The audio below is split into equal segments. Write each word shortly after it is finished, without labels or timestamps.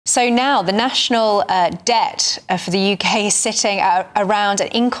So now the national debt for the UK is sitting at around an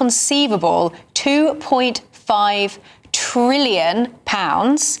inconceivable £2.5 trillion,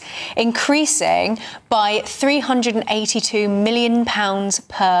 increasing by £382 million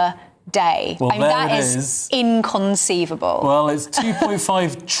per day. Well, I mean, that is inconceivable. Well, it's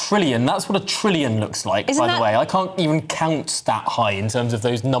 2.5 trillion. That's what a trillion looks like, by the way. I can't even count that high in terms of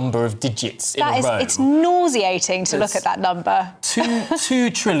those number of digits in a row. It's nauseating to look at that number.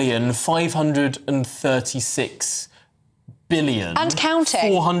 2,536 billion and counting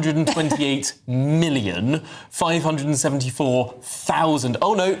 428,574,000.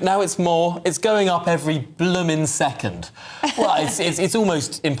 Oh no, now it's more. It's going up every bloomin' second. Well, it's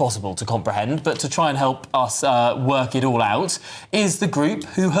almost impossible to comprehend, but to try and help us work it all out is the group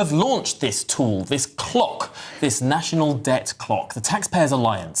who have launched this tool, this clock, this national debt clock, the Taxpayers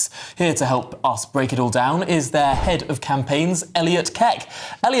Alliance. Here to help us break it all down is their head of campaigns, Elliot Keck.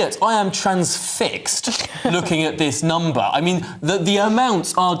 Elliot, I am transfixed looking at this number. I mean, the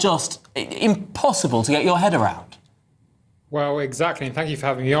amounts are just impossible to get your head around. Well, exactly, and thank you for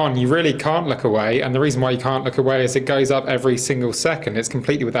having me on. You really can't look away, and the reason why you can't look away is it goes up every single second. It's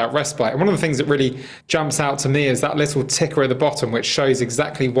completely without respite. And one of the things that really jumps out to me is that little ticker at the bottom, which shows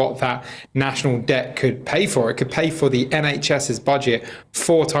exactly what that national debt could pay for. It could pay for the NHS's budget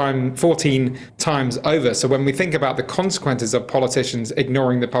 14 times over. So when we think about the consequences of politicians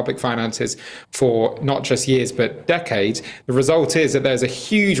ignoring the public finances for not just years, but decades, the result is that there's a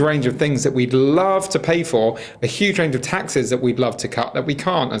huge range of things that we'd love to pay for, a huge range of taxes that we'd love to cut that we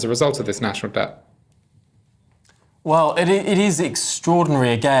can't as a result of this national debt. Well, it is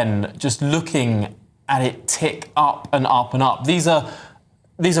extraordinary, again, just looking at it tick up and up and up. These are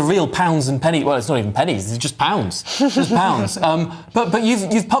real pounds and pennies. Well, it's not even pennies, it's just pounds. Just pounds. But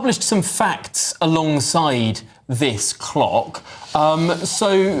you've published some facts alongside this clock. One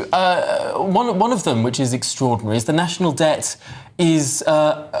of them, which is extraordinary, is the national debt is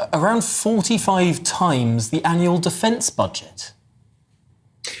around 45 times the annual defence budget.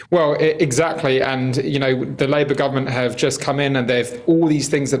 Well, exactly. And, you know, the Labour government have just come in and they've all these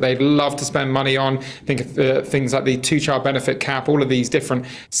things that they'd love to spend money on. Think of things like the two-child benefit cap, all of these different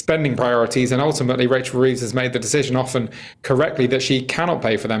spending priorities. And ultimately, Rachel Reeves has made the decision, often correctly, that she cannot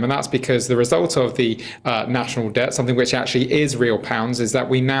pay for them. And that's because the result of the national debt, something which actually is real pounds, is that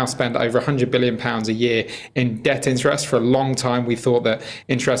we now spend over £100 billion a year in debt interest. For a long time, we thought that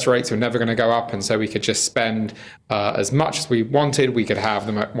interest rates were never going to go up. And so we could just spend as much as we wanted. We could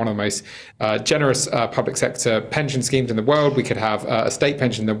have one of the most generous public sector pension schemes in the world. We could have a state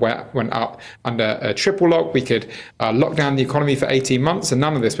pension that went up under a triple lock. We could lock down the economy for 18 months and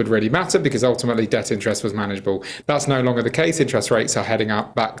none of this would really matter because ultimately debt interest was manageable. That's no longer the case. Interest rates are heading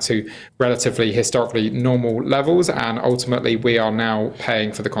up back to relatively historically normal levels and ultimately we are now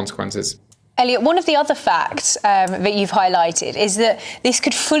paying for the consequences. Elliot, one of the other facts that you've highlighted is that this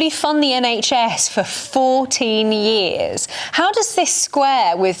could fully fund the NHS for 14 years. How does this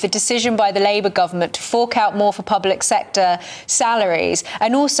square with the decision by the Labour government to fork out more for public sector salaries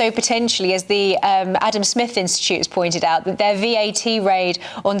and also potentially, as the Adam Smith Institute has pointed out, that their VAT raid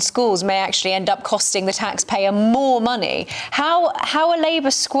on schools may actually end up costing the taxpayer more money? How are Labour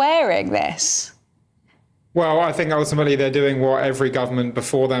squaring this? Well, I think ultimately they're doing what every government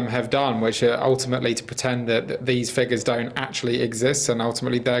before them have done, which are ultimately to pretend that these figures don't actually exist, and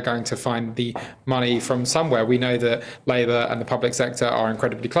ultimately they're going to find the money from somewhere. We know that Labour and the public sector are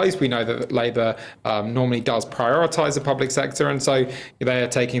incredibly close. We know that Labour normally does prioritise the public sector, and so they are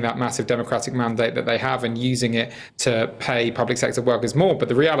taking that massive democratic mandate that they have and using it to pay public sector workers more. But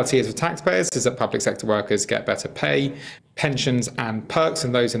the reality is with taxpayers is that public sector workers get better pay, pensions and perks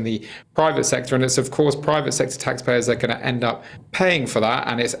than those in the private sector. And it's, of course, private sector taxpayers that are going to end up paying for that.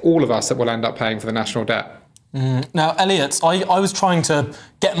 And it's all of us that will end up paying for the national debt. Now, Elliot, I was trying to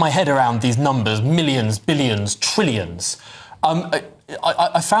get my head around these numbers, millions, billions, trillions. I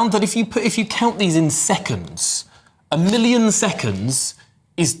found that if you count these in seconds, 1 million seconds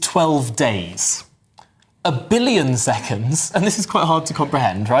is 12 days. 1 billion seconds, and this is quite hard to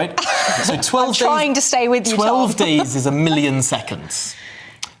comprehend, right? So 12 I'm trying to stay with you, 12 days is 1 million seconds.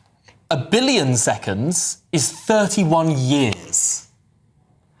 1 billion seconds is 31 years.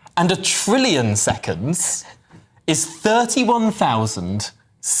 And 1 trillion seconds is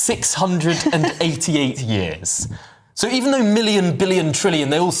 31,688 years. So even though million, billion,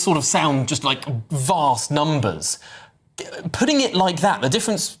 trillion, they all sort of sound just like vast numbers, putting it like that, the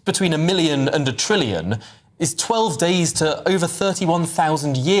difference between 1 million and 1 trillion is 12 days to over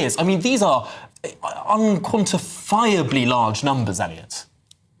 31,000 years. I mean, these are unquantifiably large numbers, Elliot.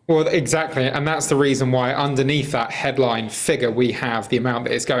 Well, exactly. And that's the reason why underneath that headline figure, we have the amount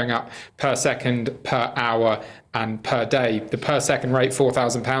that is going up per second, per hour, and per day. The per second rate,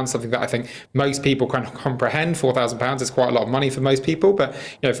 £4,000, something that I think most people can comprehend. £4,000 is quite a lot of money for most people, but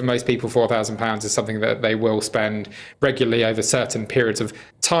for most people, £4,000 is something that they will spend regularly over certain periods of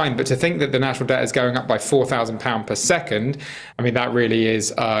time. But to think that the national debt is going up by £4,000 per second, I mean, that really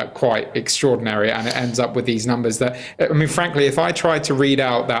is quite extraordinary, and it ends up with these numbers that, I mean, frankly, if I tried to read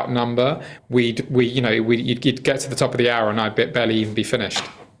out that number, you'd get to the top of the hour and I'd barely even be finished.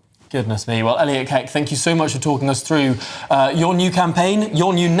 Goodness me. Well, Elliot Keck, thank you so much for talking us through your new campaign,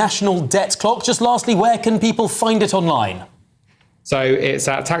 your new national debt clock. Just lastly, where can people find it online? So it's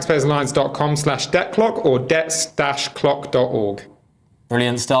at taxpayersalliance.com/debt-clock or debts-clock.org.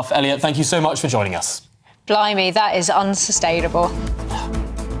 Brilliant stuff. Elliot, thank you so much for joining us. Blimey, that is unsustainable.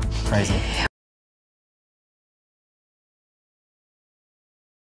 Crazy.